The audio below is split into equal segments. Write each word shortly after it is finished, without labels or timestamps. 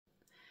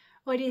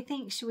What do you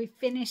think? Should we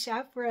finish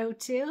up row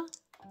 2?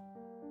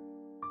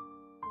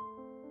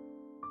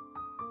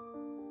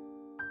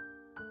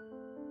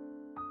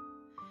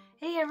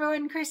 Hey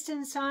everyone,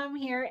 Cristin Som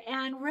here,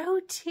 and row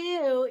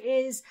 2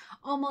 is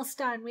almost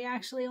done. We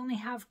actually only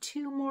have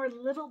 2 more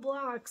little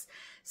blocks.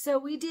 So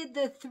we did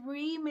the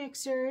 3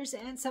 mixers,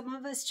 and some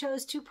of us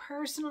chose to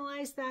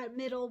personalize that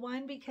middle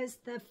one because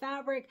the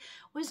fabric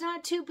was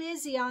not too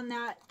busy on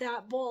that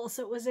bowl.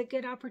 So it was a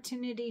good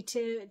opportunity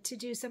to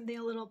do something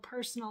a little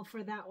personal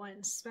for that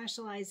one,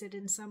 specialize it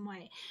in some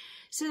way.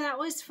 So that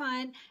was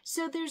fun.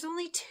 So there's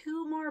only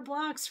 2 more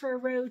blocks for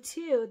row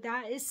 2.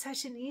 That is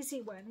such an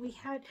easy one. We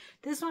had,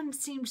 this one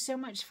seemed so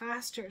much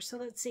faster. So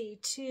let's see,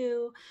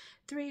 2,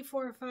 3,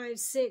 4, 5,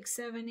 6,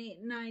 7,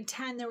 8, 9,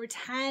 10. There were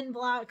 10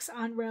 blocks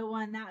on row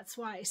 1. That's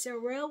why. So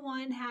row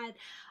 1 had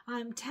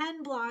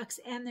 10 blocks,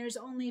 and there's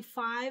only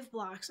 5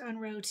 blocks on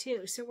row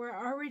 2. So we're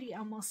already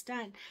almost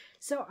done.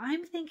 So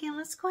I'm thinking,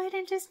 let's go ahead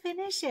and just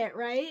finish it,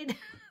 right?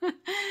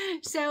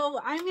 So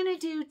I'm going to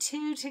do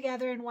 2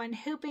 together in one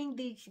hooping.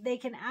 They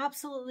can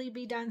absolutely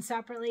be done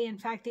separately. In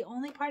fact, the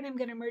only part I'm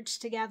going to merge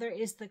together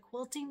is the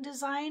quilting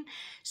design.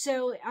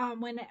 So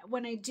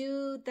when I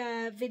do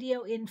the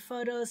video in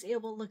photos, it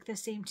will look the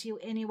same to you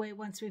anyway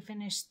once we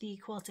finish the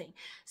quilting.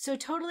 So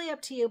totally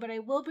up to you, but I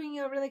will bring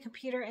you over to the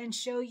computer and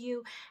show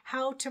you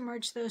how to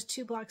merge those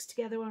 2 blocks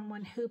together on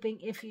one hooping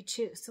if you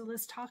choose. So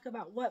let's talk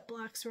about what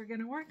blocks we're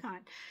going to work on.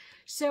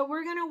 So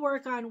we're going to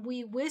work on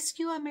We Whisk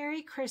You a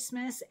Merry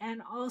Christmas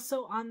and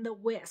also on the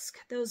Whisk.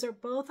 Those are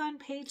both on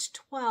page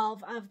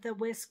 12 of the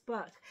Whisk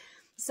book.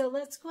 So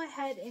let's go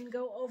ahead and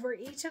go over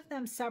each of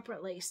them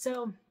separately.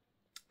 So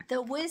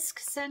the Whisk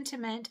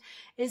sentiment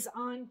is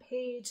on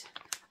page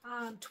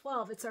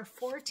 12. It's our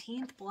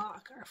 14th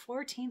block,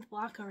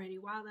 already.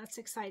 Wow, that's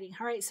exciting.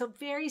 All right, so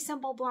very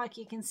simple block.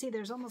 You can see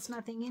there's almost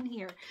nothing in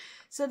here.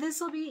 So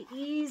this will be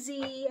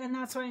easy, and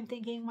that's why I'm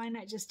thinking, why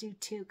not just do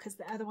 2? Because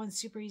the other one's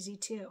super easy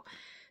too.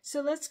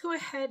 So let's go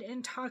ahead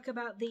and talk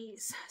about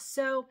these.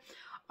 So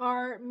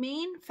our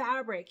main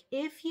fabric,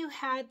 if you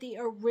had the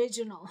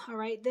original, all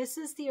right, this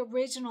is the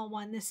original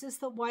one. This is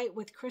the white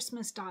with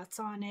Christmas dots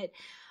on it.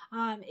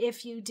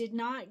 If you did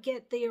not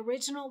get the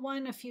original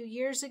one a few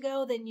years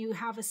ago, then you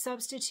have a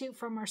substitute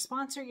from our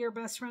sponsor, Your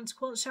Best Friend's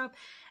Quilt Shop,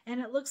 and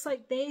it looks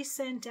like they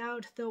sent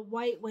out the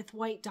white with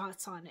white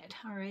dots on it.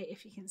 All right,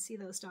 if you can see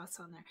those dots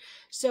on there.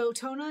 So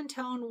tone on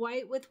tone,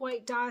 white with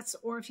white dots,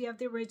 or if you have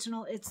the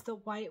original, it's the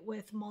white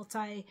with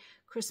multi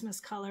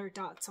Christmas color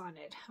dots on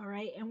it. All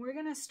right, and we're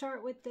going to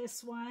start with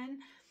this one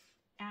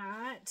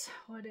at,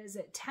 what is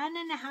it,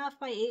 10.5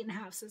 by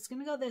 8.5. So it's going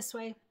to go this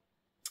way.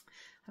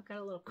 I've got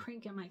a little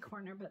crink in my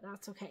corner, but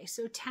that's okay.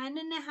 So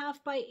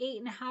 10.5 by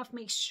 8.5.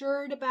 Make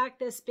sure to back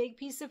this big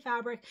piece of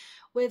fabric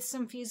with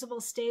some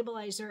fusible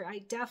stabilizer. I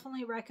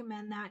definitely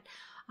recommend that.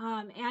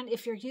 And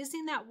if you're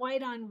using that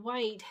white on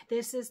white,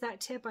 this is that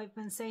tip I've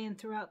been saying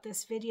throughout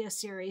this video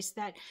series,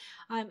 that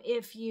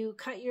if you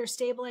cut your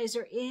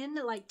stabilizer in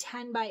like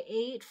 10 by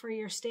 8 for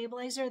your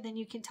stabilizer, then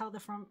you can tell the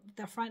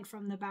front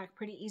from the back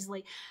pretty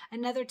easily.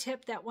 Another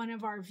tip that one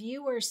of our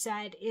viewers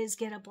said is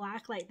get a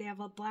black light. They have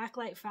a black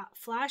light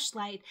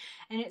flashlight,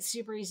 and it's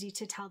super easy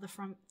to tell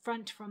the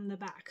front from the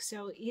back.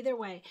 So either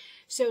way,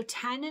 so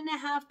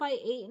 10.5 by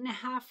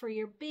 8.5 for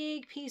your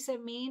big piece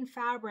of main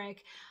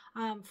fabric.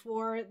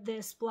 For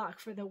this block,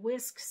 for the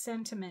Whisk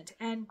sentiment,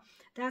 and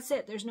that's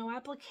it. There's no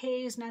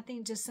appliques,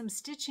 nothing, just some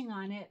stitching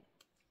on it.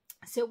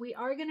 So we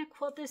are going to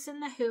quilt this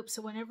in the hoop.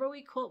 So whenever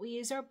we quilt, we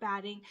use our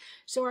batting.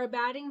 So our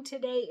batting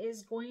today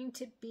is going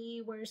to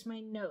be, where's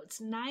my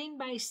notes? 9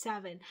 by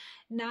 7.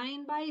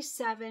 9 by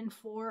 7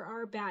 for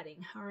our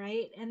batting. All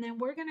right. And then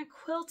we're going to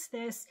quilt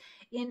this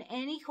in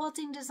any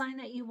quilting design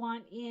that you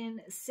want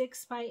in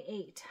 6 by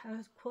 8.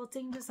 A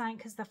quilting design,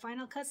 because the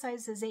final cut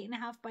size is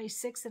 8.5 by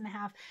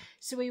 6.5.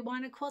 So we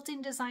want a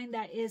quilting design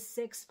that is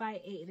 6 by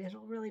 8.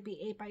 It'll really be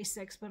 8 by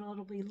 6, but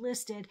it'll be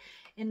listed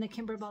in the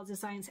Kimberbell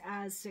designs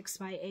as 6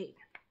 by 8.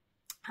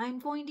 I'm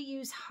going to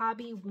use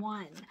Hobby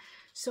 1.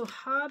 So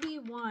Hobby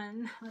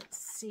 1, let's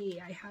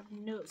see, I have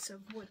notes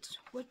of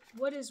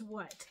what is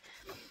what.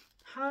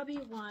 Hobby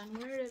 1,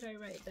 where did I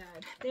write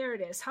that? There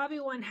it is. Hobby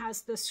 1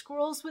 has the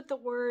scrolls with the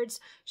words,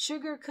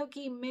 sugar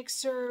cookie,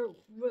 mixer,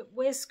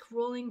 whisk,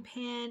 rolling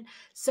pin.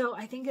 So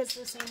I think it's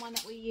the same one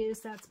that we use.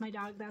 That's my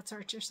dog, that's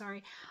Archer,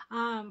 sorry.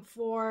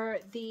 For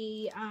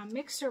the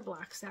mixer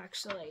blocks,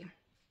 actually.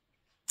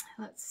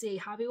 Let's see,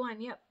 Hobby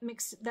 1, yep,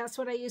 that's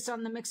what I used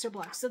on the mixer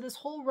block. So this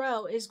whole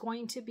row is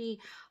going to be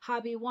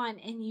Hobby 1,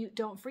 and you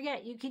don't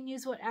forget, you can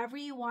use whatever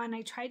you want.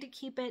 I tried to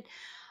keep it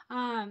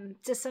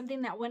to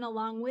something that went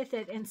along with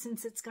it, and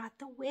since it's got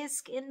the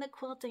whisk in the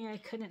quilting, I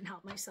couldn't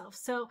help myself.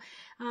 So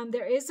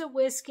there is a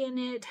whisk in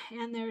it,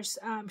 and there's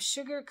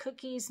sugar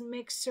cookies,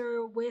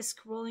 mixer,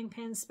 whisk, rolling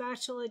pin,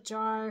 spatula,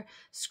 jar,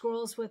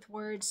 scrolls with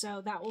words.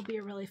 So that will be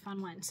a really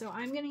fun one. So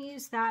I'm going to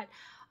use that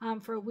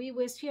for We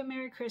Whisk You a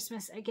Merry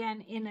Christmas,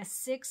 again, in a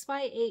 6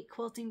 by 8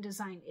 quilting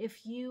design.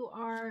 If you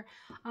are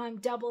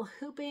double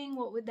hooping,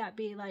 what would that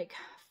be, like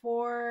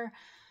 4,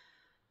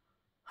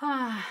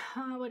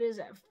 what is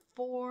it,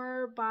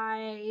 4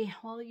 by,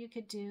 well, you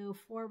could do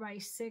 4 by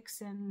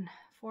 6 and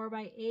 4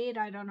 by 8.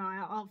 I don't know.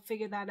 I'll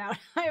figure that out.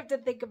 I have to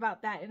think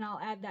about that, and I'll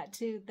add that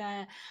to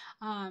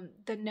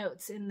the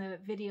notes in the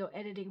video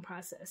editing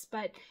process.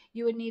 But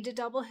you would need a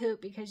double hoop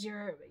because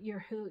your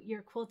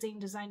quilting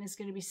design is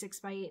going to be 6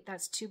 by 8.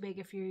 That's too big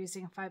if you're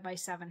using a 5 by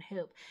 7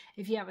 hoop.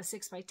 If you have a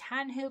 6 by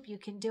 10 hoop, you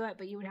can do it,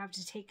 but you would have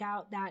to take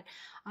out that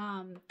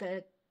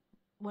the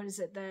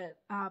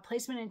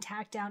placement and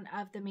tack down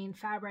of the main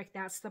fabric.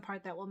 That's the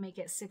part that will make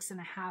it 6.5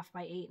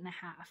 by 8.5.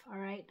 All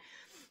right.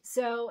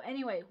 So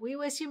anyway, we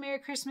wish you Merry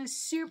Christmas.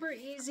 Super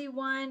easy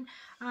one.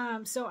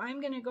 So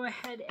I'm going to go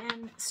ahead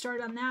and start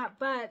on that.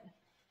 But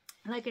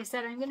like I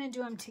said, I'm going to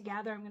do them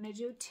together. I'm going to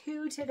do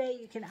 2 today.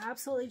 You can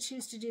absolutely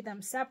choose to do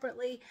them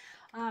separately.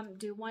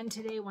 Do 1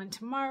 today, 1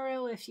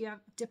 tomorrow, if you have,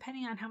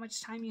 depending on how much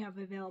time you have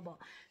available.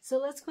 So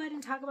let's go ahead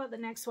and talk about the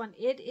next one.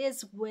 It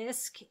is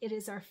Whisk. It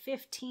is our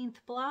 15th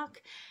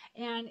block,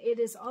 and it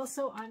is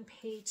also on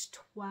page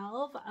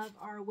 12 of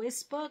our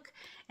Whisk book.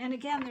 And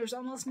again, there's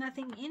almost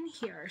nothing in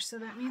here, so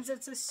that means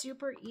it's a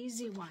super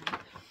easy one.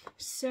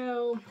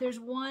 So there's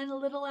one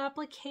little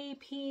applique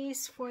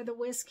piece for the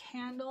Whisk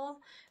handle.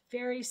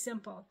 Very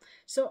simple.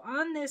 So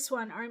on this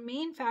one, our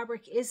main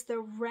fabric is the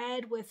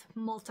red with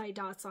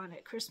multi-dots on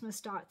it, Christmas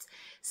dots.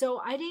 So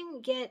I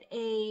didn't get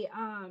a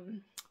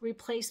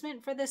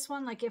replacement for this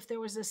one. Like if there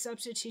was a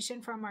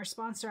substitution from our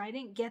sponsor, I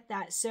didn't get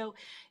that. So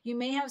you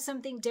may have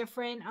something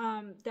different.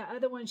 The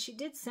other one she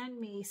did send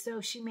me, so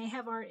she may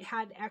have already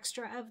had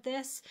extra of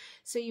this.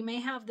 So you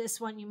may have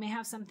this one, you may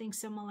have something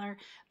similar,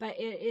 but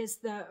it is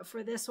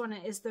for this one,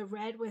 it is the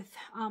red with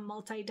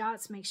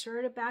multi-dots. Make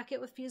sure to back it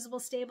with fusible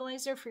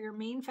stabilizer for your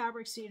main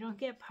fabric so you don't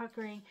get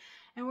puckering.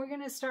 And we're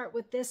going to start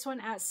with this one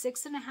at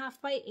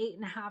 6.5 by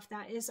 8.5.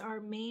 That is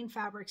our main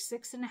fabric,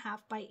 6.5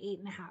 by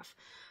 8.5.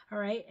 All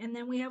right, and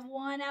then we have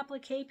one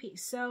applique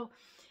piece. So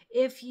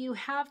if you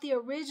have the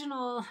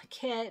original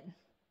kit,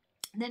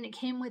 then it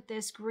came with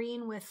this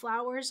green with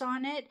flowers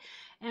on it,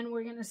 and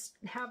we're going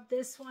to have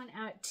this one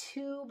at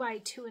 2 by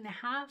 2.5.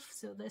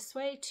 So this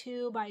way,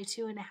 2 by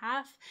 2.5.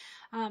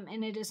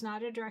 And it is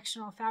not a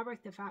directional fabric.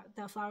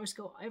 The flowers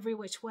go every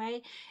which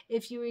way.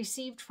 If you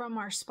received from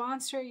our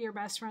sponsor, Your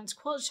Best Friend's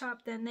Quilt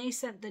Shop, then they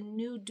sent the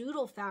new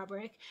doodle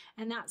fabric,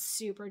 and that's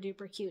super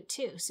duper cute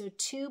too. So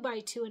 2 by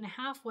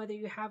 2.5, whether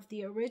you have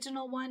the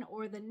original one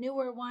or the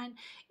newer one,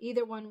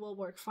 either one will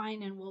work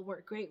fine and will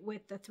work great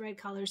with the thread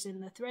colors in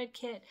the thread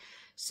kit.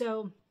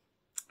 So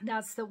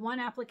that's the one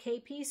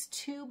applique piece,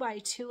 2 by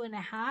 2.5.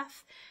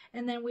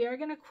 And then we are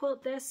going to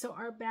quilt this. So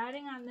our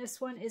batting on this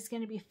one is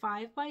going to be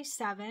 5 by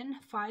 7,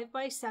 5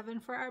 by 7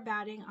 for our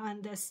batting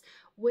on this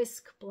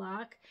Whisk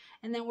block.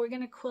 And then we're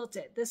going to quilt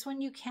it. This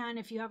one you can,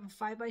 if you have a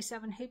 5 by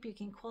 7 hoop, you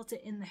can quilt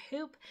it in the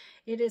hoop.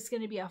 It is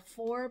going to be a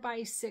 4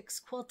 by 6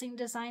 quilting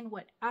design,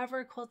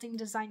 whatever quilting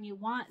design you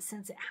want.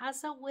 Since it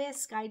has a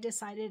whisk, I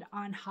decided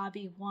on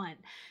Hobby 1.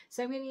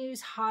 So I'm going to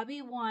use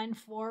Hobby 1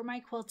 for my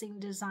quilting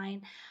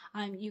design.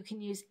 You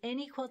can use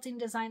any quilting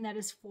design that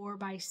is 4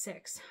 by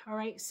 6. All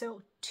right,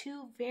 so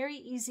 2 very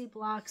easy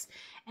blocks.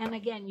 And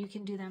again, you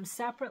can do them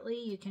separately.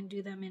 You can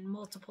do them in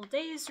multiple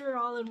days or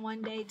all in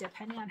one day,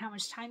 depending on how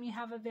much time you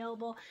have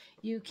available.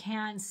 You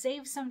can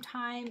save some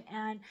time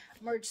and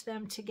merge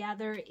them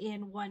together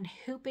in one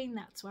hooping.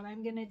 That's what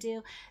I'm going to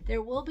do.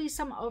 There will be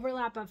some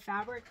overlap of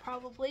fabric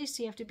probably,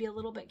 so you have to be a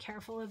little bit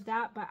careful of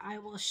that, but I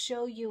will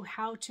show you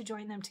how to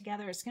join them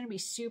together. It's going to be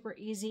super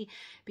easy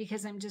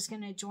because I'm just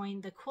going to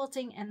join the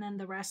quilting and then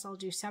the rest I'll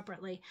do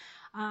separately.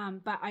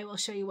 But I will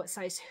show you what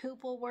size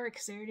hoop will work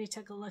because I already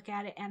took a look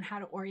at it and how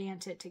to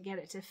orient it to get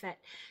it to fit.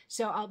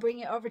 So I'll bring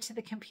it over to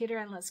the computer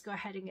and let's go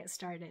ahead and get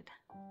started.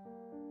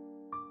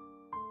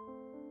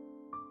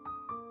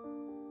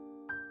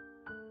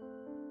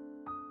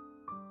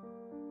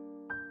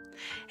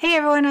 Hey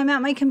everyone, I'm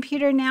at my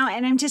computer now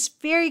and I'm just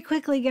very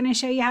quickly going to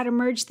show you how to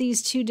merge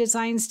these 2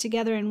 designs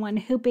together in one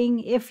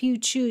hooping if you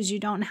choose. You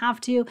don't have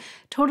to,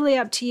 totally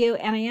up to you,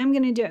 and I am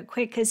going to do it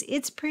quick because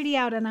it's pretty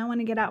out and I want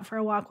to get out for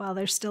a walk while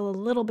there's still a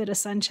little bit of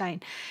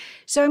sunshine.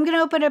 So I'm going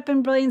to open up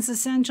Embellishment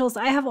Essentials.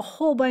 I have a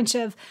whole bunch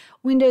of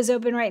windows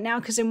open right now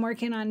because I'm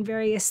working on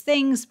various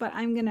things, but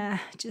I'm going to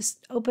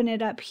just open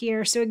it up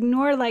here. So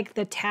ignore like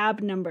the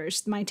tab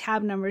numbers. My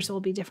tab numbers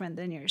will be different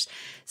than yours.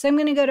 So I'm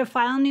going to go to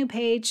File, New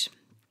Page.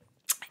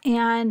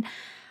 And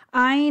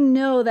I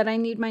know that I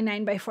need my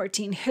 9 by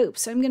 14 hoop,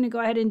 so I'm going to go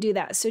ahead and do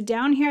that. So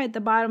down here at the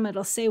bottom,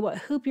 it'll say what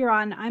hoop you're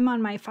on. I'm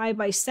on my 5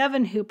 by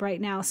 7 hoop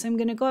right now, so I'm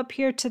going to go up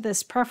here to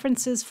this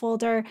Preferences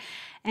folder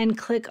and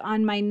click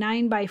on my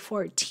 9 by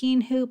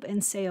 14 hoop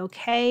and say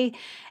OK.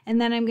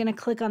 And then I'm going to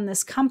click on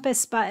this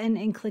compass button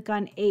and click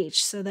on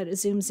H so that it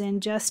zooms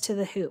in just to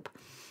the hoop.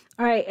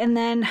 All right, and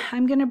then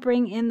I'm going to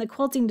bring in the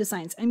quilting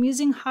designs. I'm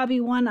using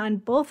Hobby 1 on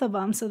both of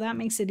them, so that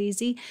makes it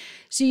easy.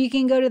 So you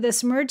can go to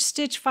this merge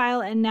stitch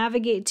file and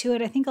navigate to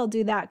it. I think I'll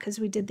do that because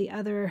we did the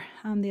other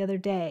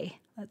day.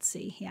 Let's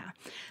see, yeah.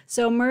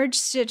 So merge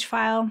stitch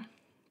file.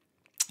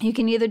 You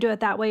can either do it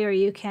that way or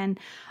you can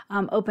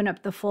open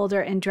up the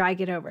folder and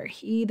drag it over.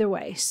 Either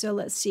way. So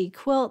let's see,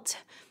 quilt,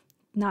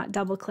 not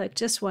double click,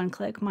 just one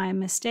click, my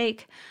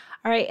mistake.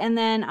 All right, and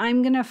then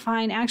I'm gonna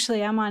find,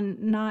 actually I'm on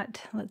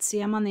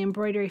I'm on the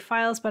embroidery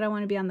files, but I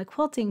wanna be on the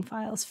quilting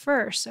files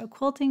first. So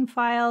quilting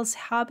files,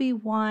 hobby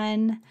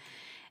 1,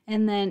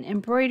 and then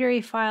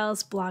embroidery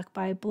files, block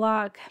by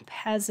block.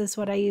 Pez is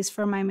what I use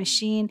for my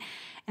machine.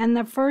 And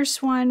the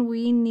first one,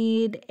 we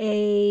need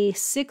a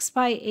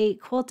 6x8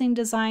 quilting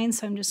design.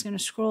 So I'm just going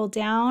to scroll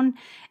down,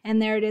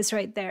 and there it is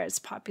right there. It's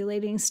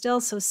populating still.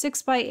 So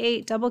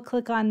 6x8, double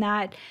click on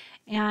that.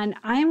 And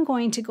I'm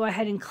going to go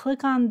ahead and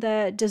click on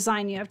the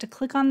design. You have to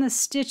click on the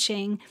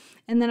stitching,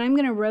 and then I'm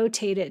going to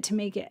rotate it to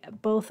make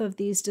it both of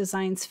these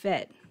designs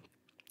fit.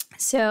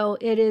 So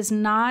it is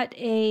not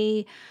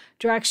a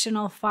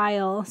directional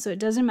file, so it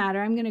doesn't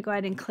matter. I'm going to go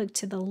ahead and click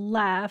to the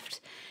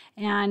left,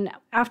 and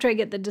after I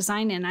get the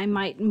design in, I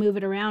might move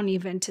it around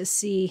even to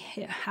see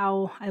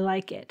how I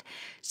like it.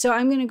 So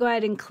I'm going to go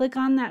ahead and click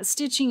on that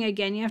stitching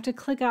again. You have to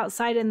click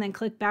outside and then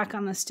click back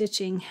on the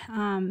stitching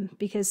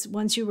because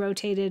once you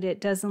rotate it,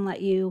 it doesn't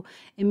let you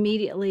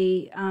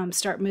immediately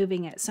start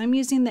moving it. So I'm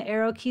using the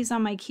arrow keys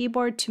on my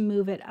keyboard to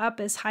move it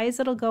up as high as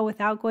it'll go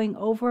without going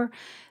over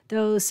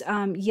those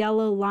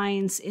yellow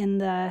lines in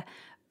the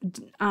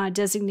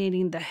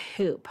designating the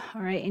hoop.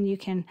 All right, and you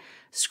can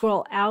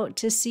scroll out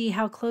to see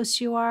how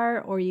close you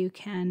are, or you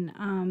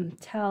can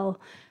tell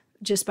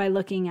just by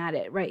looking at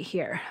it right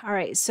here. All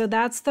right, so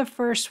that's the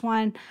first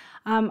one.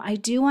 I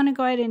do want to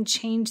go ahead and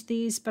change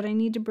these, but I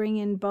need to bring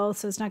in both,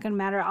 so it's not going to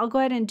matter. I'll go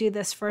ahead and do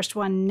this first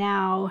one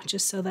now,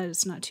 just so that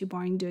it's not too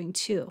boring doing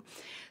two.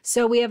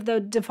 So we have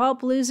the default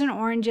blues and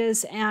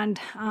oranges, and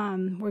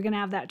we're going to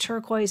have that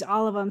turquoise,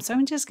 all of them. So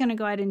I'm just going to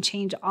go ahead and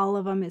change all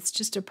of them. It's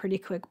just a pretty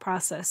quick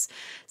process.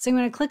 So I'm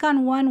going to click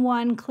on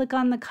 1, click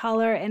on the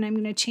color, and I'm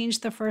going to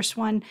change the first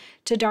one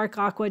to dark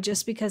aqua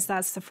just because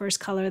that's the first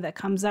color that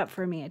comes up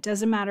for me. It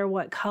doesn't matter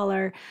what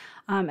color,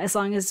 as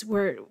long as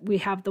we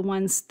have the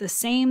ones the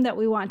same that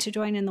we want to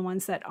join and the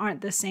ones that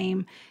aren't the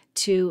same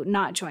to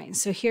not join.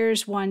 So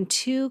here's 1,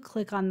 2,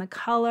 click on the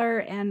color,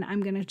 and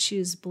I'm going to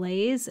choose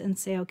Blaze and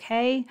say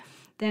okay.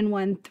 Then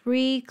 1,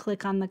 3,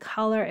 click on the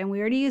color, and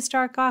we already used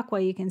dark aqua.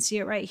 You can see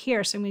it right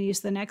here. So I'm going to use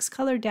the next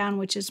color down,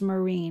 which is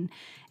Marine,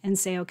 and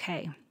say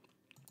okay.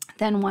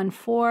 Then 1,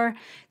 4,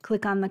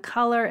 click on the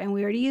color, and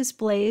we already used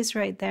Blaze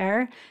right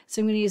there.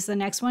 So I'm going to use the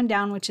next one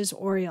down, which is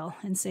Oriole,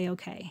 and say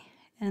okay.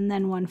 And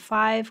then 1,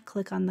 5,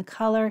 click on the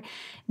color.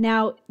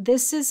 Now,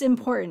 this is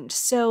important.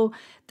 So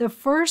the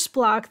first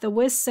block, the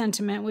Whisk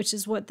sentiment, which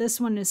is what this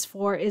one is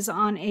for, is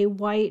on a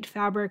white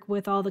fabric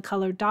with all the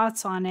colored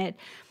dots on it.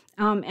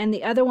 And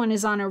the other one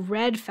is on a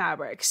red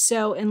fabric.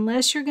 So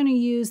unless you're going to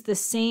use the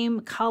same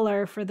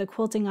color for the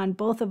quilting on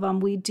both of them,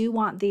 we do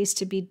want these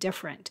to be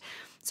different.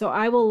 So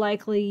I will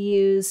likely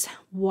use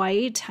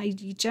white. I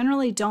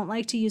generally don't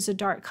like to use a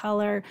dark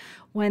color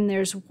when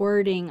there's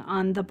wording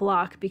on the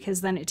block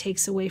because then it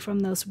takes away from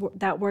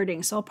that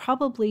wording. So I'll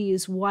probably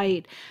use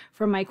white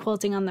for my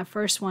quilting on the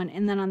first one.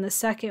 And then on the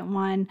second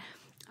one,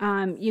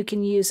 you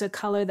can use a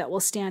color that will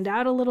stand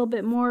out a little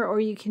bit more,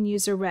 or you can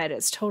use a red.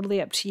 It's totally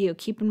up to you.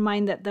 Keep in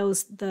mind that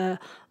the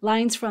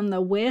lines from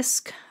the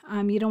Whisk,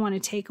 you don't want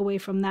to take away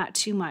from that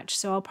too much.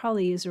 So I'll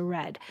probably use a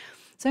red.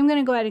 So I'm going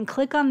to go ahead and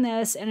click on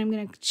this, and I'm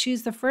going to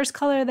choose the first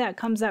color that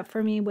comes up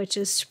for me, which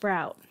is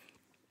Sprout,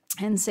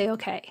 and say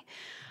okay.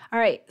 All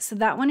right, so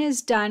that one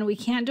is done. We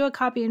can't do a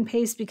copy and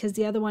paste because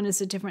the other one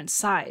is a different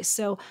size.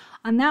 So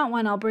on that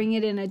one, I'll bring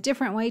it in a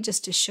different way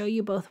just to show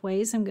you both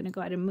ways. I'm going to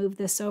go ahead and move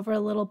this over a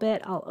little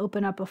bit. I'll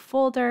open up a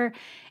folder,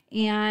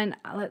 and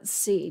let's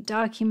see,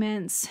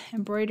 documents,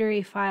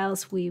 embroidery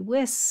files, we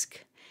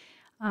Whisk,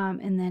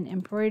 and then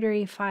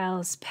embroidery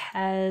files,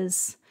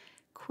 Pez,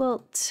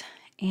 Quilt,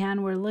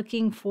 and we're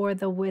looking for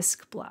the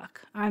Whisk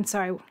block. I'm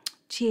sorry,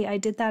 gee, I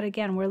did that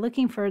again. We're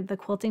looking for the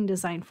quilting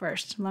design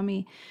first. Let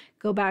me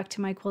go back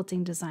to my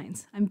quilting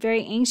designs. I'm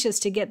very anxious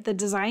to get the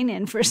design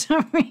in for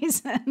some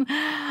reason.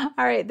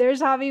 All right, there's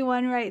hobby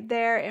 1 right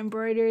there,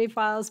 embroidery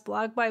files,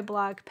 block by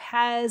block,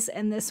 Pez,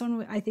 and this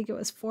one, I think it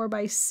was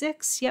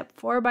 4x6. Yep,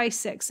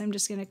 4x6. I'm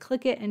just gonna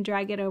click it and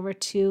drag it over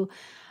to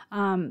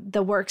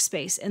the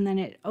workspace, and then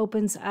it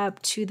opens up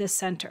to the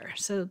center.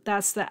 So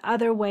that's the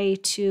other way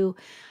to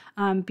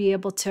be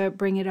able to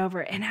bring it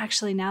over. And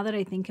actually, now that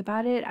I think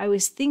about it, I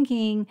was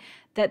thinking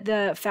that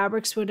the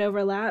fabrics would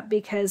overlap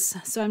because,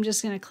 so I'm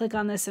just going to click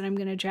on this and I'm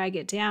going to drag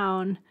it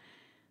down.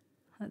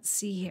 Let's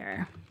see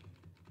here.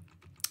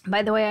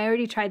 By the way, I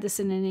already tried this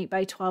in an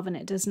 8x12 and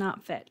it does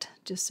not fit,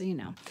 just so you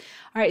know.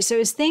 All right, so I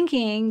was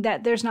thinking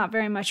that there's not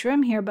very much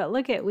room here, but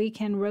look at, we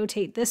can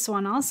rotate this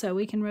one also.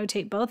 We can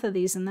rotate both of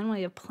these and then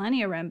we have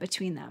plenty of room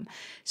between them.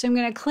 So I'm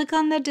going to click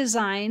on the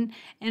design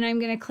and I'm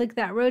going to click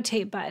that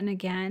rotate button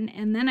again,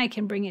 and then I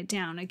can bring it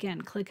down.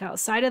 Again, click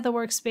outside of the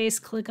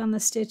workspace, click on the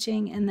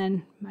stitching, and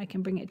then I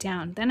can bring it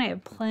down. Then I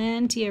have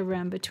plenty of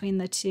room between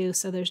the two,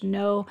 so there's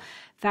no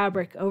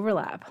fabric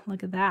overlap.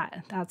 Look at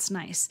that. That's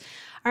nice.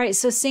 All right,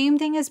 so same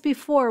thing as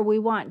before. We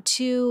want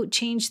to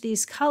change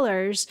these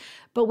colors.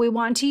 but we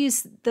want to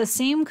use the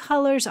same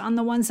colors on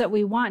the ones that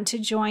we want to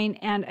join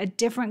and a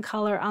different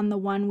color on the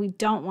one we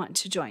don't want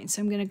to join.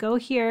 So I'm going to go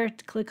here,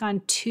 click on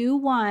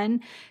 2-1,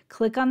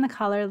 click on the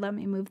color. Let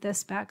me move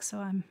this back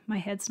so my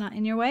head's not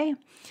in your way.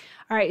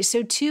 All right,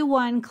 so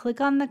 2-1, click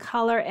on the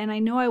color, and I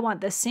know I want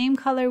the same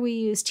color we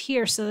used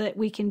here so that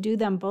we can do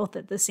them both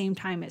at the same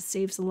time. It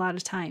saves a lot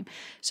of time.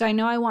 So I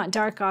know I want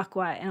dark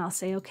aqua, and I'll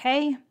say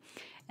okay,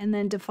 and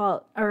then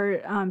default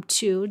to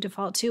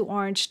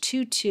orange,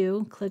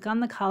 2-2, click on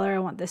the color. I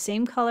want the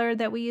same color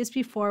that we used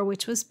before,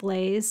 which was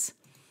blaze,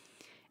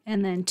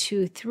 and then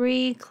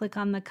 2-3, click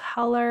on the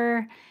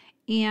color,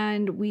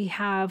 and we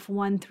have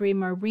 1-3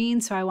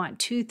 marine, so I want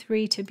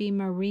 2-3 to be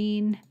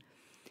marine.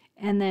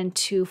 And then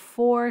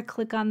 2-4,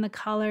 click on the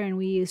color, and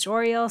we used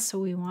Oriole, so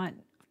we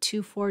want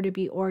 2-4 to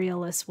be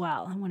Oriole as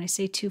well. And when I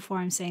say 2-4,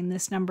 I'm saying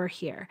this number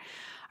here.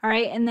 All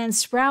right, and then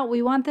Sprout,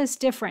 we want this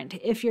different.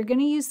 If you're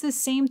going to use the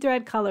same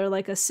thread color,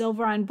 like a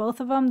silver on both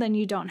of them, then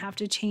you don't have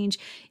to change.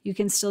 You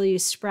can still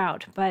use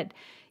Sprout, but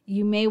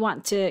you may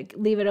want to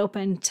leave it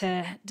open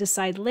to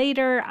decide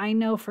later. I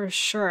know for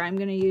sure I'm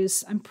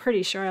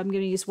pretty sure I'm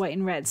going to use white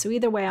and red. So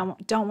either way, I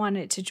don't want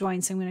it to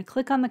join. So I'm going to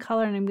click on the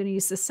color, and I'm going to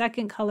use the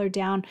second color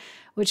down,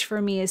 which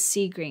for me is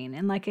sea green.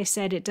 And like I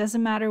said, it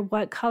doesn't matter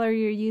what color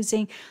you're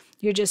using.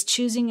 You're just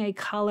choosing a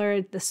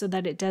color so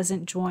that it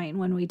doesn't join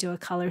when we do a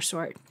color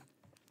sort.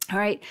 All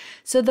right,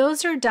 so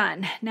those are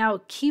done.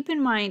 Now, keep in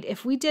mind,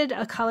 if we did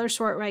a color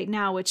sort right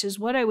now, which is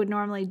what I would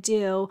normally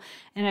do,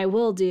 and I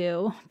will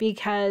do,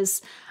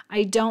 because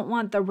I don't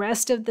want the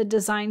rest of the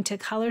design to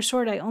color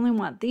sort, I only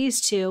want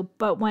these two,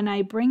 but when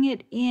I bring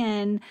it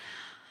in,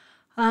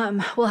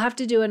 we'll have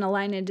to do an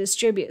align and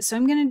distribute. So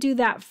I'm going to do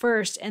that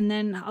first, and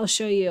then I'll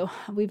show you.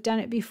 We've done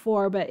it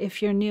before, but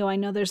if you're new, I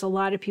know there's a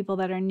lot of people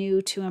that are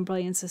new to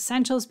Embrilliance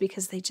Essentials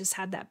because they just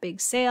had that big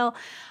sale.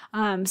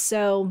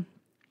 So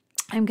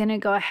I'm going to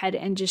go ahead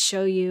and just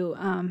show you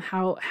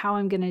how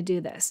I'm going to do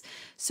this.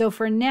 So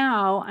for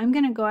now, I'm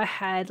going to go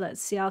ahead,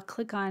 let's see, I'm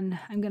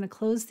going to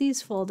close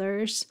these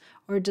folders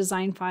or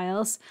design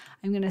files.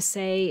 I'm going to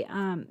say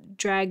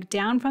drag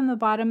down from the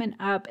bottom and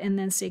up, and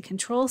then say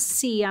Control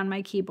C on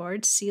my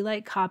keyboard, C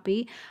like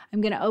copy.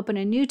 I'm going to open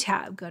a new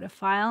tab, go to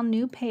File,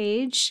 New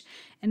Page,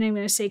 and I'm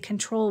going to say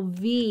Control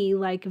V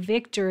like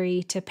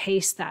victory to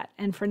paste that.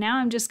 And for now,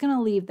 I'm just going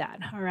to leave that,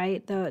 all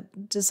right? The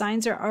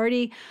designs are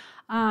already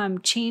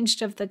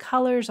changed of the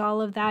colors,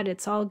 all of that,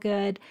 it's all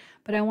good.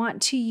 But I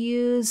want to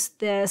use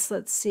this,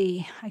 let's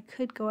see, I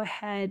could go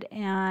ahead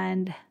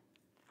and,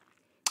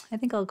 I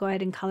think I'll go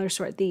ahead and color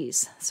sort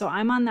these. So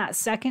I'm on that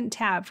second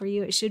tab. For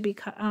you, it should be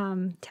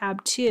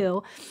tab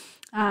 2.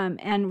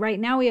 And right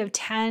now we have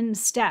 10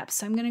 steps.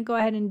 So I'm going to go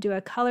ahead and do a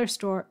color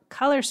sort,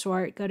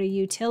 go to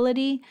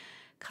Utility,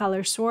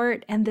 Color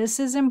Sort, and this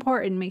is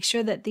important. Make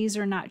sure that these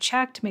are not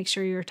checked. Make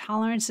sure your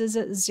tolerance is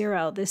at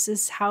 0. This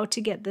is how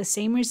to get the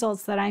same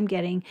results that I'm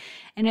getting,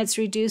 and it's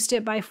reduced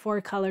it by 4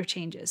 color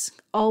changes.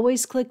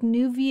 Always click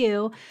New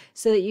View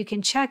so that you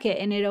can check it,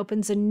 and it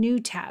opens a new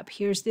tab.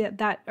 Here's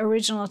that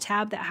original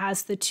tab that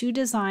has the 2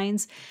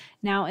 designs.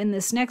 Now in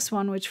this next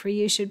one, which for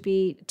you should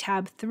be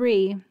tab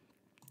 3,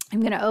 I'm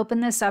going to open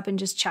this up and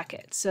just check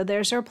it. So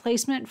there's our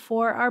placement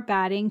for our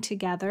batting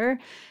together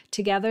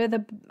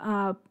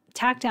the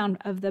tack down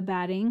of the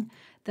batting,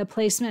 the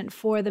placement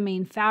for the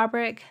main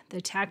fabric, the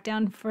tack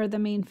down for the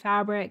main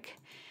fabric,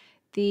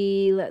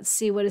 let's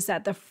see, what is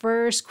that? The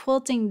first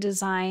quilting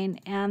design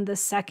and the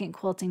second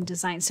quilting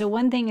design. So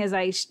one thing is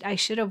I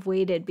should have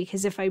waited,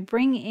 because if I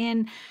bring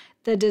in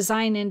the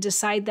design and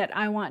decide that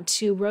I want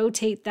to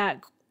rotate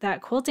that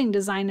quilting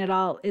design at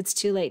all, it's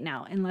too late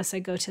now unless I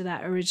go to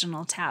that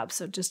original tab.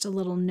 So just a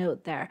little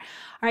note there.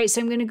 All right, so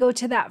I'm going to go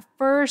to that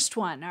first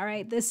one. All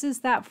right, this is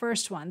that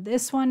first one.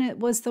 This one, it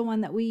was the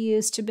one that we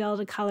used to be able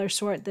to color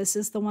sort. This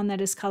is the one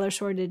that is color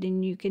sorted,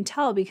 and you can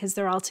tell because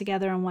they're all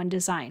together in one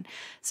design.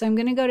 So I'm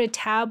going to go to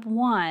tab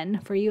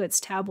 1. For you, it's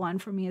tab 1.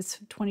 For me, it's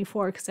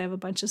 24 because I have a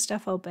bunch of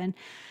stuff open.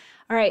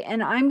 All right,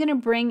 and I'm going to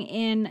bring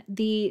in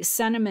the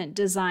sentiment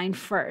design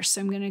first.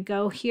 So I'm going to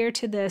go here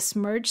to this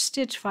merge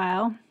stitch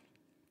file,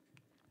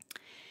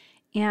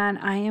 and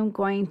I am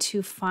going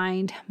to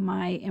find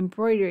my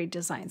embroidery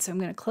design. So I'm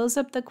going to close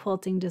up the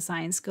quilting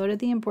designs, go to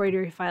the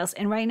embroidery files,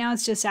 and right now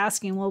it's just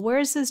asking, well, where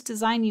is this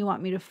design you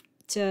want me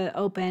to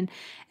open?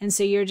 And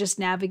so you're just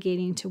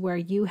navigating to where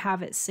you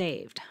have it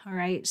saved. All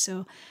right,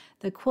 so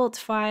the quilt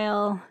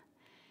file,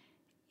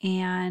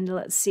 and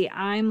let's see,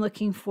 I'm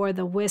looking for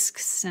the Whisk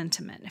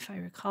sentiment. If I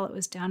recall, it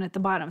was down at the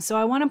bottom. So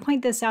I want to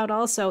point this out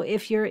also.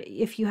 If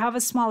you have a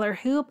smaller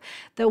hoop,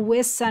 the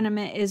Whisk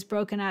sentiment is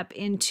broken up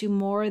into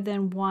more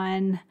than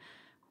one.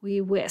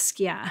 We whisk,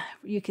 yeah,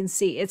 you can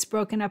see it's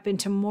broken up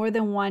into more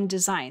than one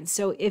design.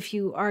 So if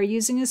you are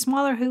using a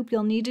smaller hoop,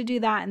 you'll need to do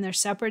that, and there's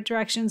separate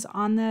directions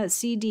on the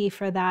CD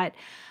for that.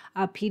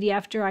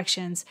 PDF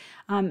directions.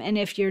 And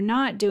if you're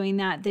not doing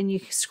that, then you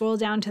scroll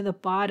down to the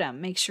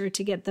bottom. Make sure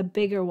to get the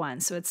bigger one.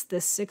 So it's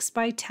the 6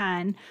 by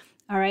 10.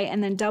 All right,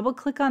 and then double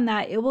click on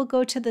that. It will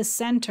go to the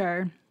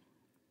center.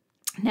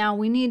 Now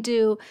we need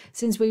to,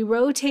 since we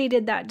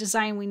rotated that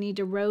design, we need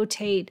to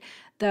rotate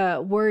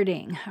the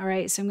wording. All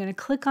right, so I'm going to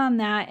click on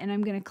that and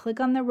I'm going to click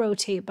on the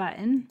rotate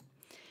button.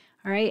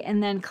 All right,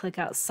 and then click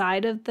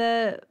outside of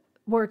the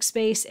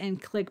workspace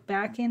and click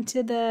back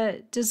into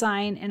the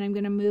design, and I'm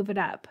going to move it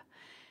up.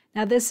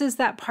 Now this is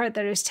that part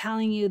that I was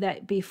telling you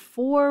that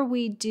before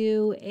we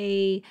do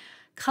a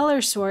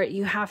color sort,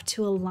 you have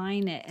to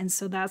align it. And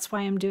so that's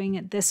why I'm doing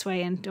it this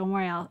way. And don't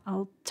worry,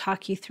 I'll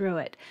talk you through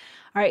it.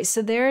 All right,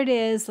 so there it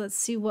is. Let's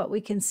see what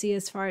we can see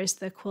as far as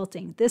the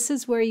quilting. This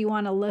is where you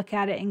want to look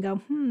at it and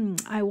go,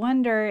 I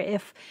wonder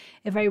if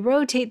I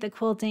rotate the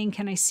quilting,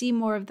 can I see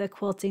more of the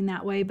quilting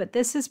that way? But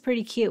this is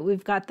pretty cute.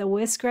 We've got the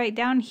whisk right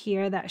down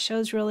here. That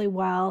shows really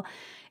well.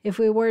 If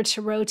we were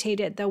to rotate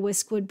it, the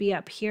whisk would be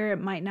up here.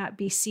 It might not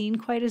be seen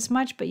quite as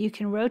much, but you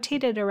can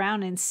rotate it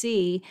around and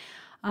see.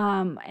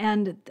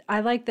 And I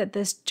like that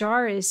this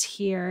jar is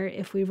here.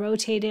 If we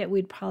rotate it,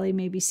 we'd probably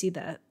maybe see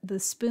the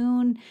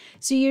spoon.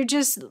 So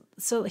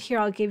so here,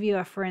 I'll give you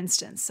a for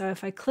instance. So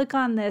if I click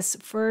on this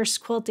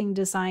first quilting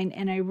design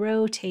and I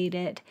rotate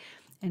it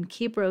and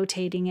keep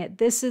rotating it,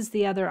 this is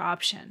the other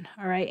option.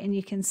 All right. And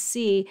you can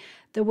see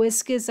the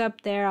whisk is up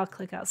there. I'll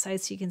click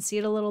outside so you can see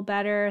it a little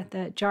better.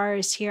 The jar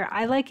is here.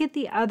 I like it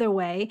the other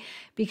way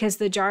because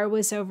the jar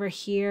was over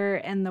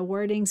here and the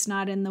wording's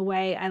not in the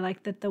way. I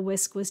like that the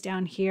whisk was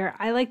down here.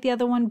 I like the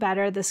other one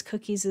better. This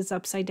cookies is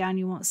upside down.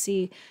 You won't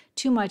see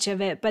too much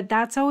of it, but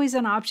that's always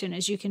an option,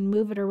 as you can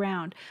move it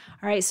around.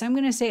 All right. So I'm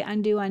going to say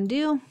undo,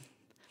 undo.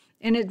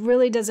 And it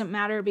really doesn't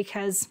matter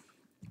because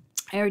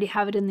I already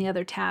have it in the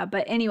other tab.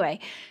 But anyway,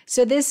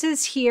 so this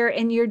is here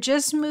and you're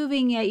just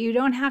moving it. You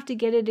don't have to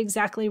get it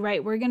exactly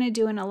right. We're going to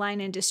do an align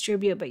and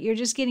distribute, but you're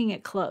just getting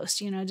it close.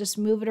 Just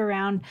move it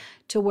around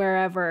to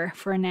wherever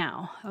for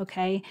now.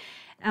 Okay.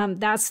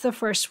 That's the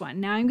first one.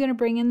 Now I'm going to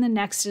bring in the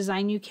next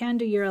design. You can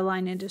do your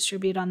align and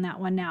distribute on that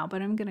one now,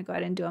 but I'm going to go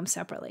ahead and do them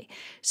separately.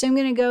 So I'm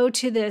going to go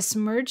to this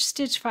merge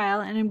stitch file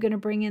and I'm going to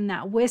bring in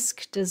that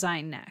whisk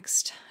design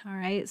next. All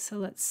right. So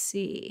let's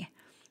see.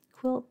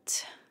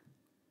 Quilt.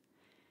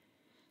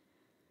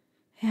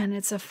 And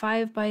it's a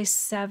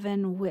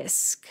 5x7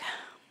 whisk.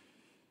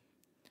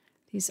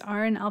 These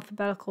are in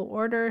alphabetical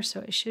order,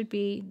 so it should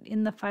be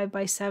in the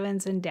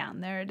 5x7s and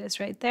down. There it is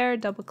right there.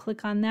 Double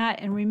click on that.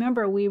 And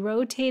remember, we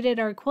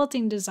rotated our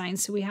quilting design,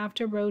 so we have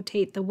to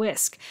rotate the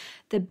whisk.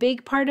 The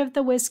big part of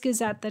the whisk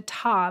is at the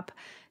top,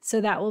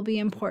 so that will be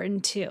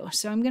important too.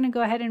 So I'm going to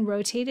go ahead and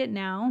rotate it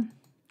now.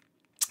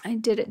 I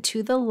did it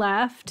to the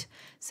left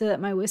so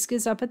that my whisk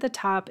is up at the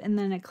top, and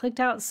then I clicked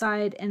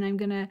outside and I'm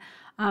going to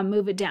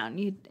move it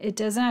down. It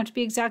doesn't have to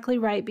be exactly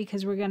right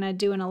because we're going to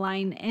do an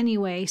align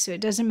anyway, so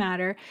it doesn't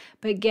matter,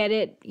 but get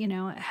it,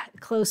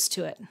 close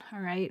to it.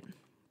 All right.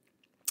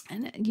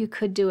 And you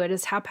could do it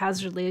as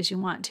haphazardly as you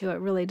want to.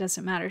 It really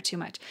doesn't matter too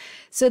much.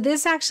 So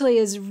this actually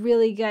is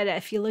really good.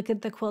 If you look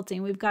at the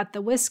quilting, we've got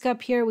the whisk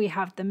up here. We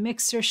have the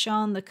mixer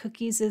shown. The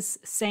cookies is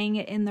saying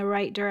it in the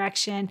right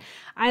direction.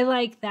 I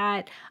like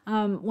that.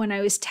 When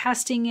I was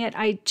testing it,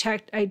 I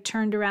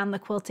turned around the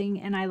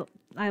quilting and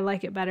I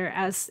like it better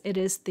as it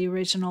is the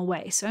original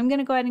way. So I'm going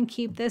to go ahead and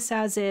keep this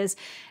as is.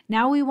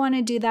 Now we want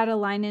to do that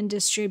align and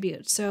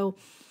distribute. So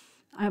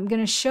I'm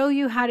going to show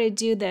you how to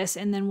do this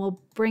and then we'll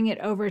bring it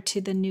over to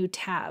the new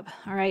tab.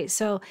 All right.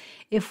 So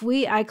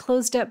I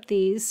closed up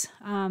these,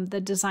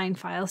 the design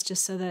files,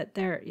 just so that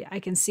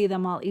I can see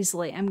them all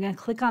easily. I'm going to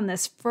click on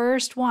this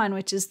first one,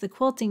 which is the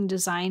quilting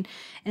design.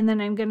 And then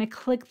I'm going to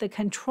click the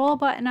control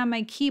button on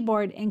my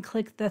keyboard and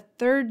click the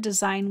third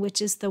design, which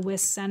is the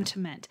whisk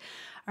sentiment.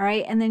 All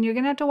right, and then you're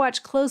going to have to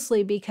watch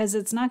closely because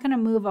it's not going to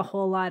move a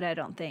whole lot, I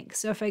don't think.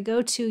 So if I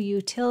go to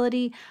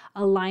Utility,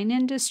 Align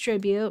and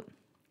Distribute,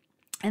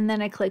 and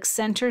then I click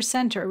Center,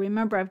 Center.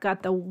 Remember, I've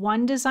got the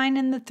 1 design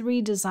and the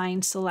 3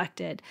 design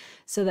selected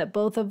so that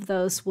both of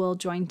those will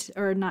join,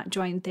 or not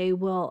join, they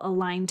will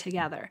align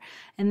together.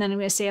 And then I'm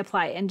going to say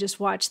Apply and just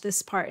watch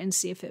this part and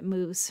see if it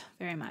moves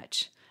very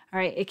much. All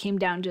right, it came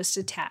down just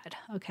a tad,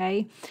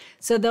 okay?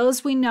 So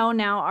those we know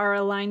now are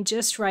aligned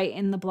just right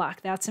in the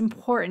block. That's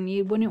important.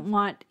 You wouldn't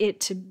want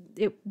it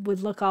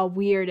would look all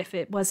weird if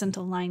it wasn't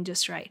aligned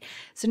just right.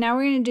 So now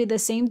we're going to do the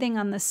same thing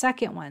on the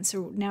second one.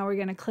 So now we're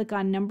going to click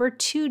on number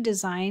 2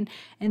 design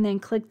and then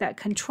click that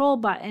control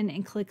button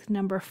and click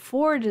number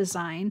 4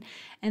 design.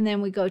 And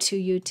then we go to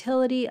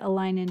Utility,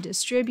 Align and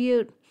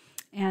Distribute,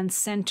 and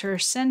Center,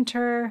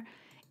 Center.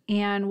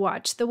 And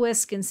watch the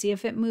whisk and see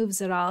if it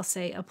moves at all.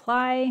 Say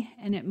Apply,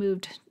 and it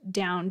moved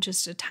down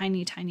just a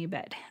tiny, tiny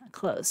bit.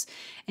 Close.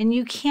 And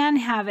you can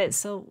have it,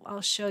 so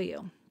I'll show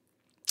you.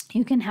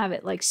 You can have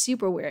it like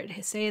super weird.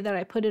 Say that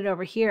I put it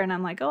over here and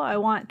I'm like, oh, I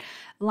want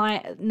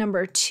line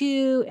number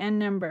 2 and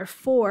number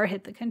 4,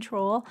 hit the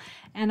control,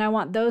 and I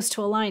want those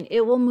to align.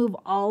 It will move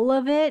all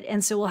of it,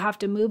 and so we'll have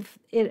to move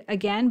it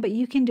again, but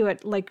you can do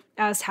it like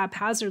as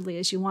haphazardly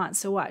as you want.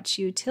 So watch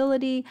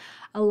Utility,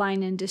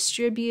 Align and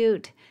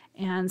Distribute,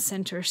 and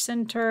Center,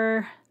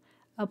 Center,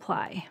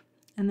 Apply.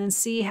 And then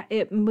see,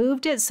 it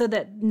moved it so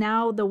that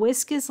now the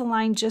whisk is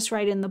aligned just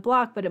right in the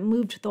block, but it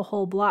moved the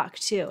whole block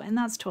too. And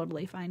that's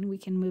totally fine. We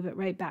can move it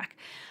right back.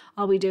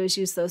 all we do is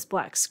use those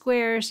black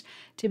squares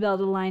to be able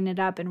to line it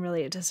up, and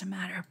really it doesn't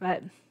matter,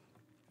 but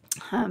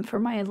for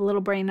my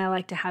little brain, I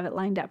like to have it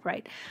lined up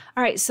right.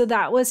 All right, so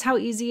that was how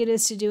easy it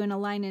is to do in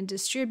Align and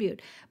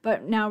Distribute.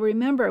 But now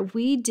remember,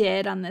 we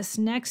did on this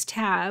next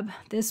tab,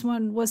 this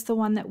one was the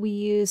one that we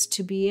used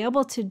to be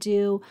able to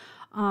do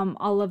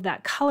all of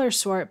that color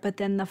sort, but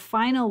then the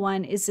final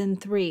one is in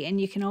 3,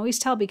 and you can always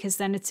tell because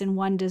then it's in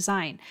one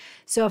design.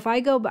 So if I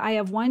go, I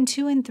have 1,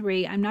 2, and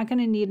 3. I'm not going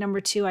to need number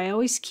 2. I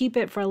always keep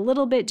it for a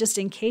little bit just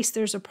in case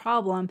there's a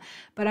problem,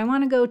 but I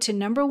want to go to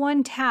number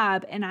 1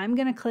 tab, and I'm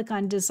going to click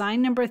on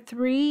design number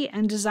 3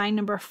 and design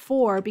number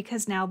 4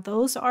 because now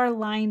those are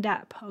lined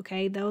up.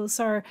 Okay, those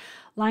are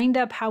lined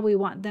up how we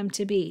want them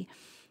to be.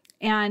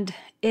 And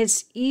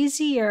it's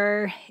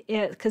easier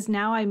because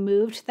now I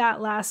moved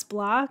that last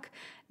block.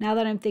 Now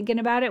that I'm thinking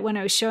about it, when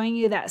I was showing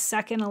you that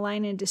second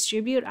Align and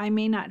Distribute, I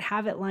may not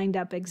have it lined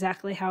up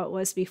exactly how it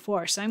was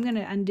before. So I'm going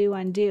to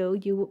undo.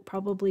 You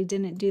probably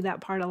didn't do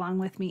that part along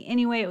with me.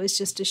 Anyway, it was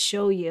just to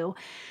show you.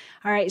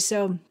 All right,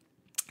 so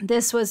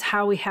this was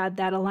how we had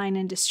that Align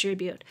and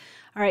Distribute.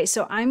 All right,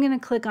 so I'm going to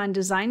click on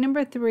design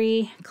number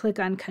 3, click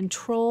on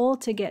Control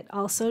to get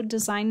also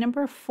design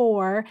number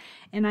 4,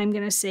 and I'm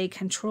going to say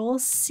Control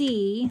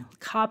C,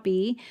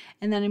 copy,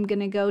 and then I'm going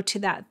to go to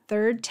that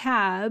 3rd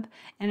tab,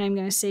 and I'm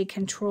going to say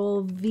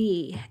Control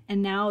V,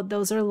 and now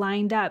those are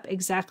lined up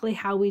exactly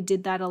how we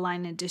did that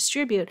Align and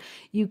Distribute.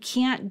 You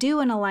can't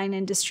do an Align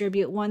and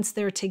Distribute once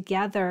they're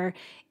together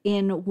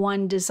in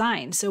one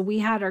design. So we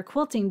had our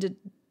quilting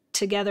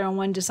together on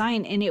one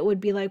design, and it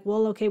would be like,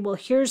 well, okay, well,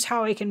 here's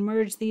how I can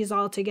merge these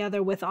all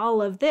together with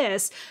all of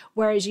this,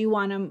 whereas you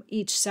want them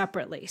each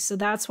separately. So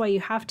that's why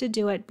you have to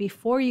do it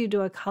before you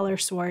do a color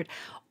sort,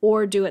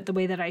 or do it the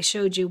way that I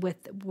showed you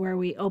with where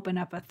we open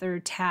up a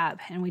 3rd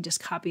tab and we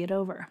just copy it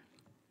over.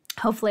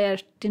 Hopefully I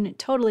didn't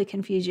totally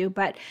confuse you,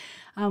 but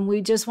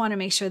we just want to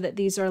make sure that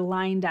these are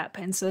lined up.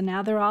 And so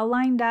now they're all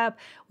lined up.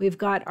 We've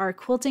got our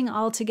quilting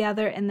all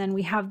together, and then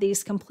we have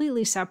these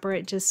completely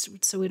separate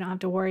just so we don't have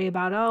to worry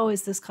about, oh,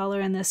 is this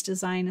color in this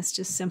design? It's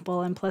just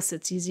simple, and plus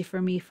it's easy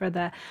for me for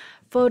the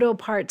photo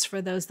parts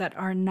for those that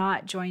are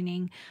not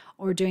joining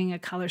or doing a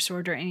color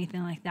sort or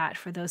anything like that,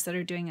 for those that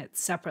are doing it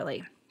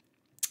separately.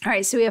 All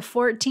right, so we have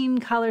 14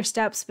 color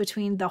steps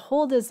between the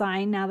whole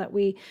design now that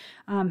we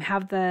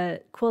have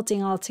the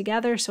quilting all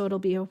together, so it'll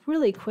be a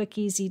really quick,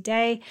 easy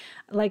day.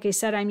 Like I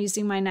said, I'm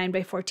using my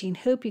 9x14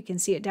 hoop. You can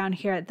see it down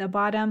here at the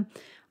bottom.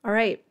 All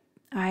right,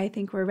 I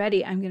think we're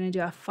ready. I'm going to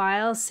do a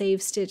file,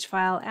 save stitch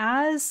file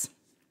as.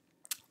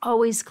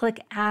 Always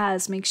click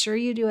as. Make sure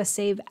you do a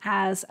save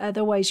as,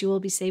 otherwise you will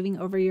be saving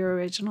over your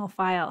original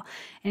file.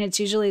 And it's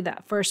usually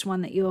that first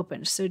one that you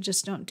opened, so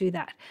just don't do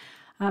that.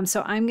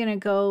 So I'm going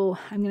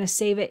to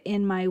save it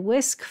in my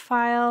Whisk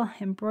file,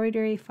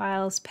 embroidery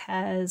files,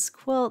 Pez,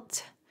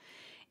 quilt,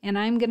 and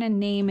I'm going to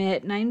name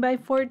it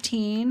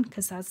 9x14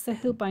 because that's the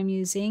hoop I'm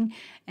using,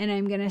 and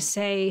I'm going to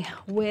say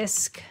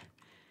Whisk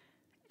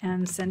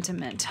and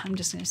Sentiment. I'm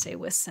just going to say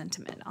Whisk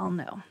Sentiment. I'll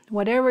know.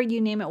 Whatever you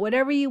name it,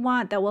 whatever you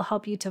want, that will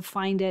help you to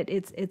find it.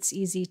 It's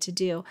easy to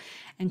do.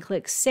 And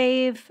click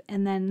Save,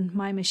 and then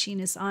my machine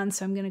is on,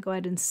 so I'm going to go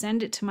ahead and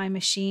send it to my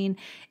machine.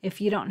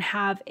 If you don't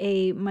have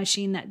a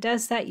machine that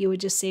does that, you would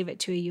just save it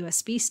to a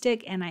USB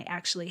stick, and I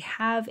actually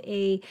have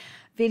a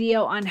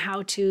video on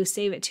how to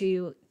save it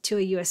to a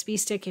USB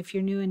stick. If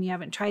you're new and you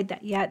haven't tried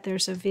that yet,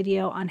 there's a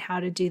video on how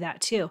to do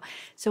that too.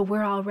 So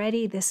we're all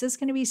ready. This is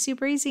going to be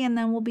super easy, and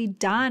then we'll be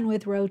done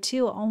with row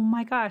 2. Oh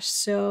my gosh,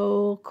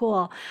 so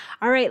cool.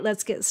 All right,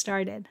 let's get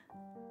started.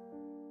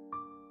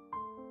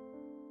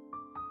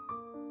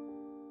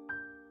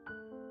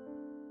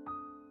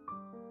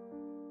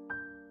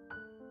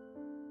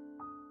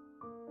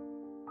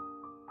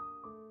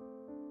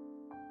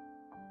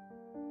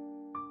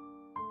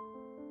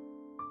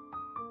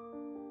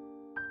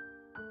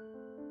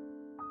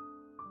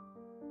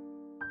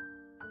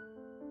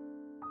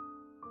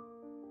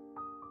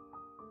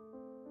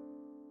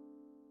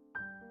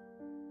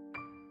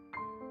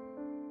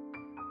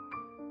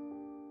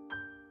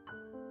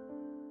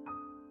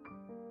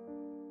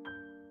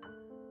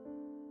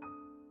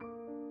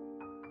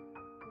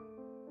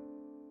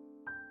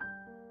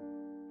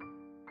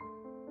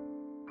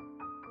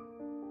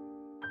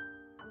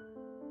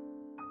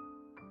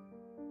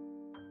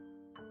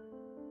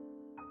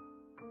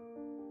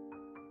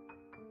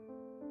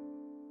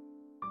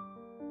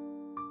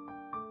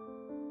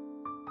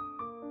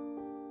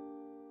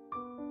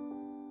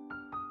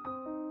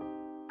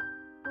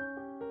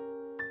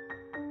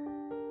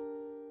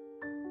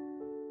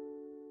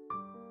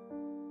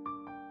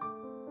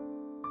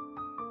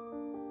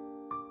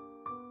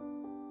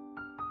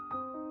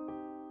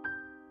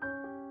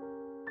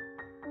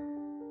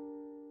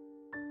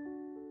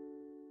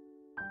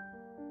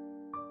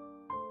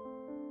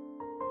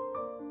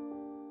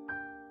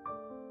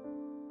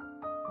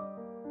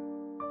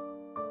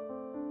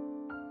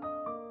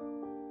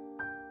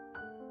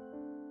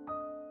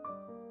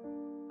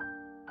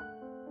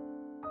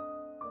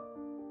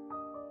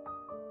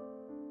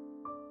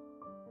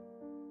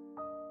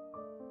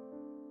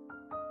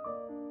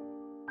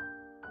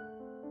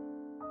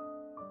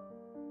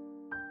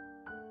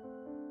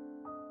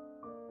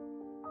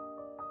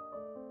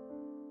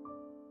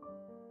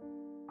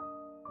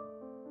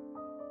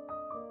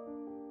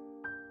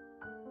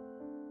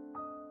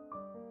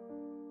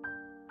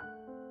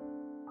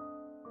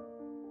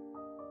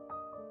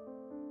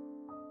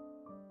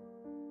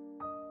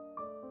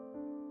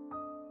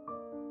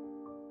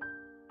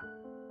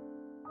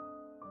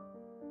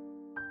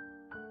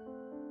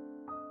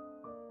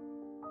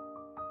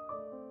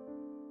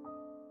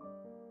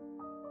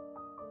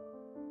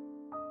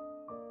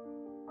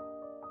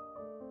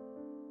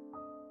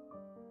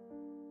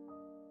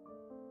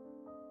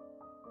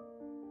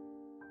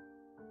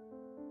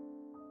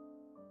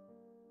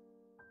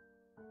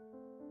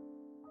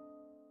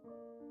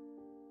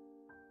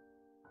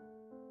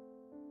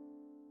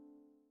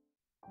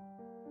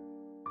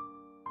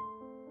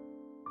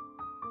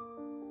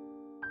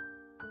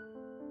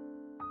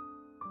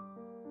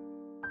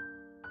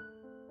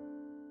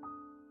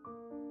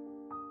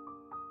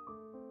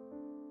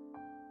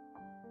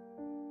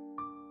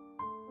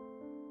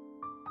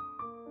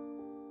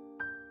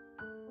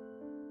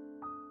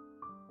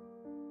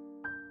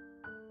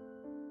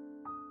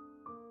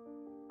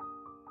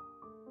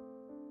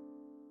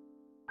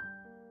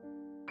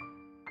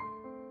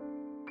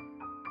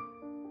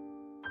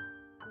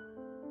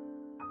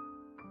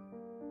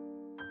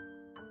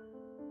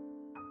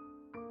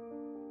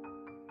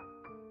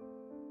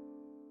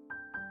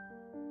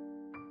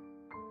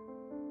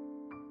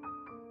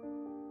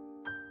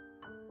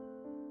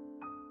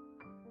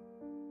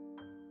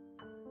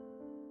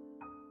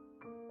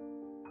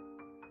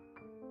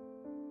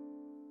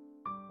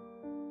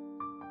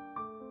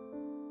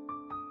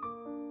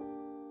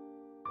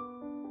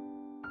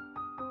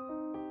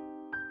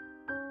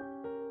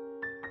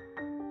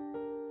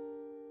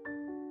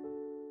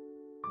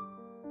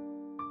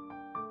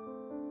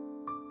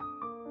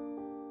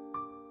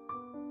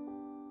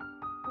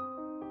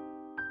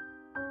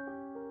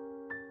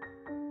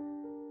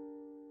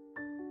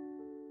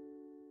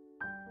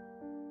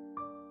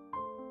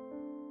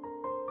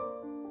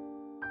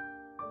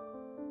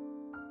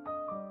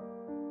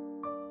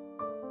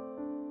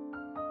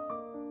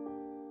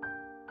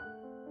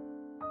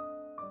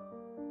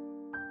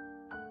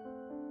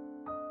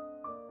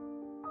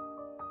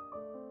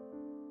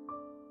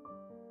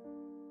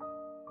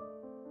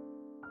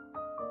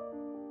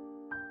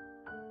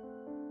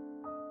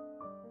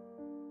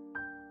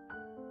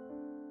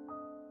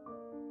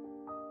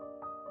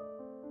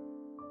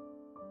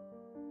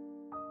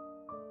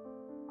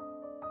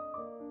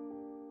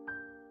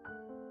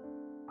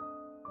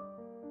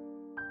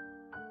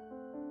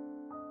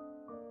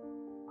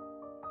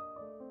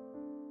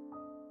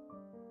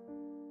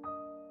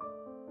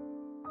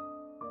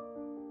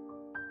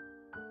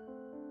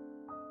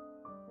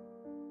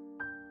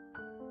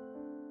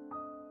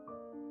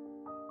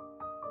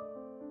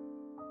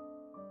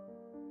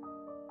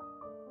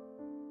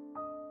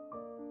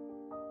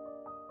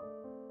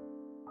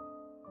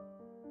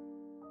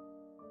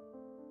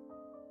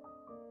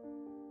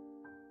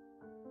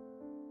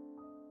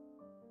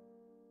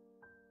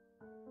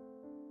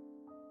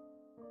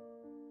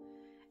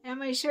 And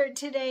my shirt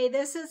today,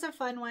 this is a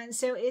fun one.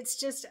 So it's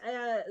just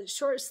a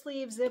short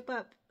sleeve zip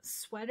up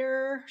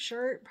sweater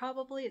shirt,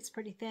 probably. It's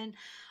pretty thin.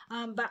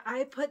 But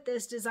I put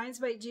this Designs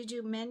by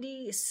Juju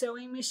Mendy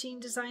sewing machine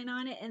design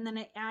on it, and then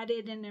I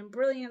added in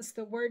brilliance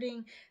the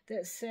wording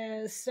that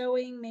says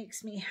sewing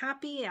makes me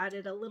happy.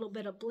 Added a little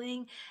bit of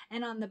bling,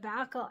 and on the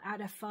back I'll add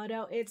a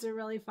photo. It's a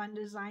really fun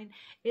design.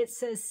 It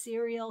says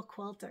serial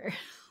quilter,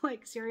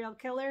 like serial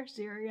killer,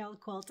 serial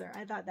quilter.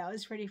 I thought that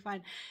was pretty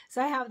fun.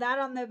 So I have that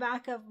on the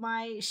back of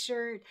my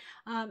shirt,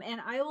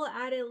 and I will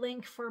add a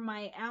link for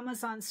my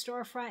Amazon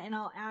storefront, and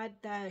I'll add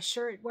the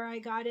shirt where I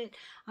got it.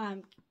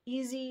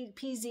 Easy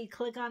peasy,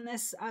 click on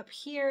this up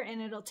here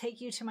and it'll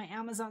take you to my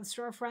Amazon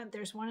storefront.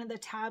 There's one of the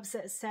tabs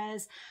that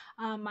says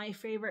my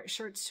favorite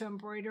shirts to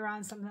embroider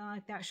on, something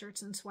like that,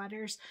 shirts and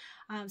sweaters.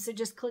 So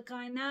just click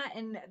on that,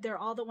 and they're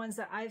all the ones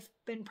that I've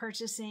been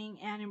purchasing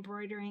and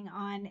embroidering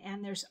on.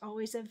 And there's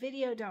always a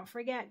video. Don't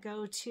forget,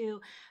 go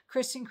to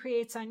Cristin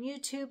Creates on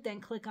YouTube,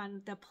 then click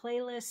on the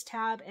playlist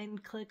tab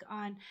and click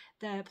on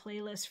the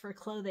playlist for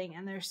clothing.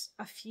 And there's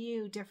a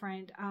few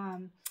different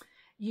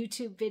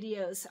YouTube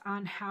videos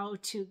on how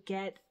to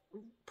get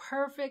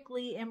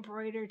perfectly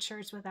embroidered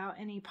shirts without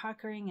any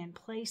puckering and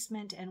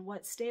placement, and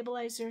what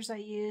stabilizers I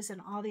use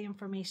and all the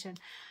information.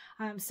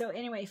 So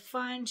anyway,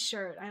 fun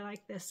shirt. I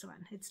like this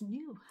one. It's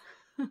new.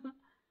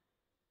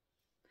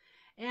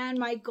 And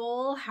my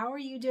goal, how are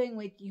you doing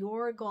with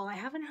your goal? I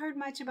haven't heard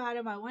much about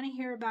it, but I want to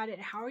hear about it.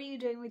 How are you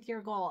doing with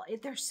your goal?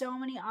 There's so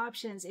many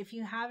options. If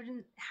you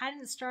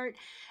hadn't started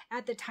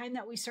at the time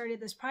that we started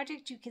this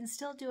project, you can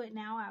still do it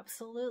now.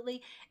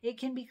 Absolutely. It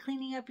can be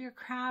cleaning up your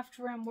craft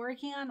room,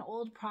 working on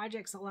old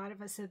projects. A lot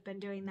of us have been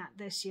doing that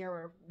this year.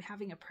 We're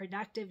having a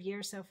productive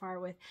year so far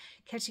with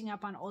catching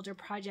up on older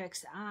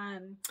projects.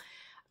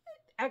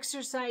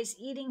 Exercise,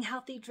 eating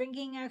healthy,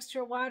 drinking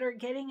extra water,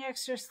 getting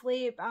extra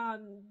sleep,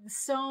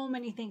 so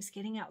many things,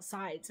 getting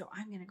outside. So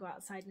I'm going to go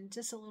outside in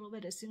just a little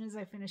bit. As soon as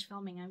I finish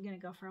filming, I'm going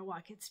to go for a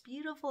walk. It's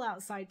beautiful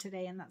outside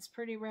today, and that's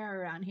pretty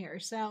rare around here.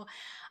 So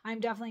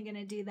I'm definitely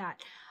going to do that.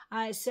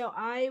 So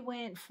I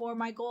went for,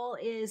 my goal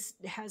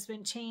has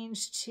been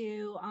changed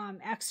to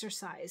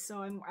exercise.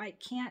 So I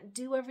can't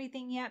do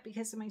everything yet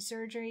because of my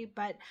surgery,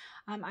 but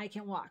I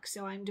can walk.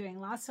 So I'm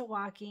doing lots of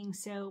walking.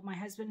 So my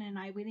husband and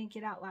we didn't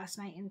get out last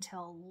night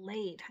until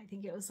late. I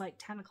think it was like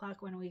 10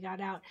 o'clock when we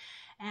got out.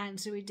 And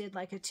so we did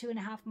like a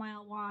 2.5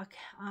 mile walk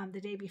the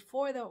day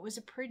before, though it was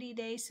a pretty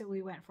day. So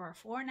we went for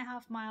a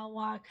 4.5 mile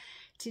walk.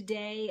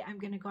 Today I'm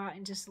going to go out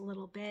in just a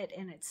little bit,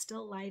 and it's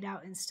still light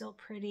out and still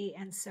pretty.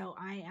 And so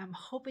I am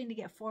hoping to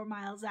get 4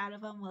 miles out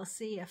of him. We'll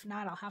see. If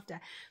not, I'll have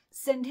to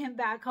send him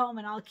back home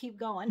and I'll keep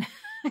going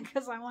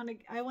because I want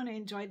to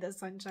enjoy the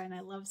sunshine. I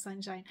love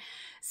sunshine.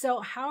 So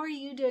how are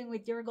you doing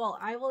with your goal?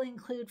 I will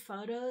include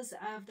photos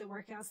of the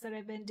workouts that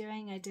I've been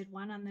doing. I did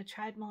one on the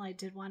treadmill. I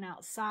did one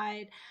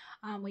outside.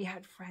 We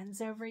had friends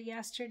over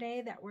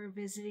yesterday that were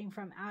visiting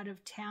from out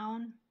of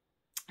town.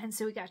 And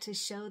so we got to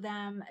show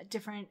them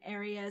different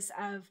areas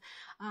of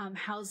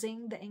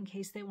housing that in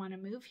case they want to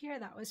move here.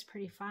 That was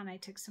pretty fun. I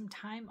took some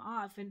time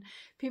off, and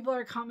people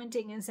are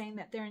commenting and saying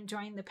that they're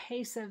enjoying the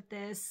pace of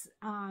this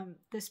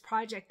this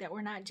project, that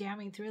we're not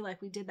jamming through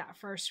like we did that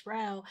first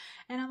row.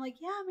 And I'm like,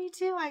 yeah, me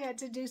too. I got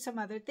to do some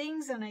other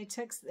things, and I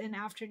took an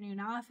afternoon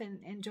off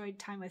and enjoyed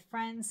time with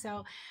friends.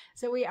 So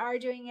we are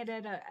doing it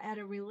at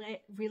a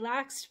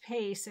relaxed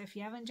pace. So if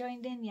you haven't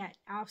joined in yet,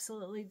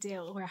 absolutely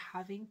do. We're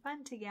having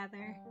fun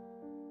together.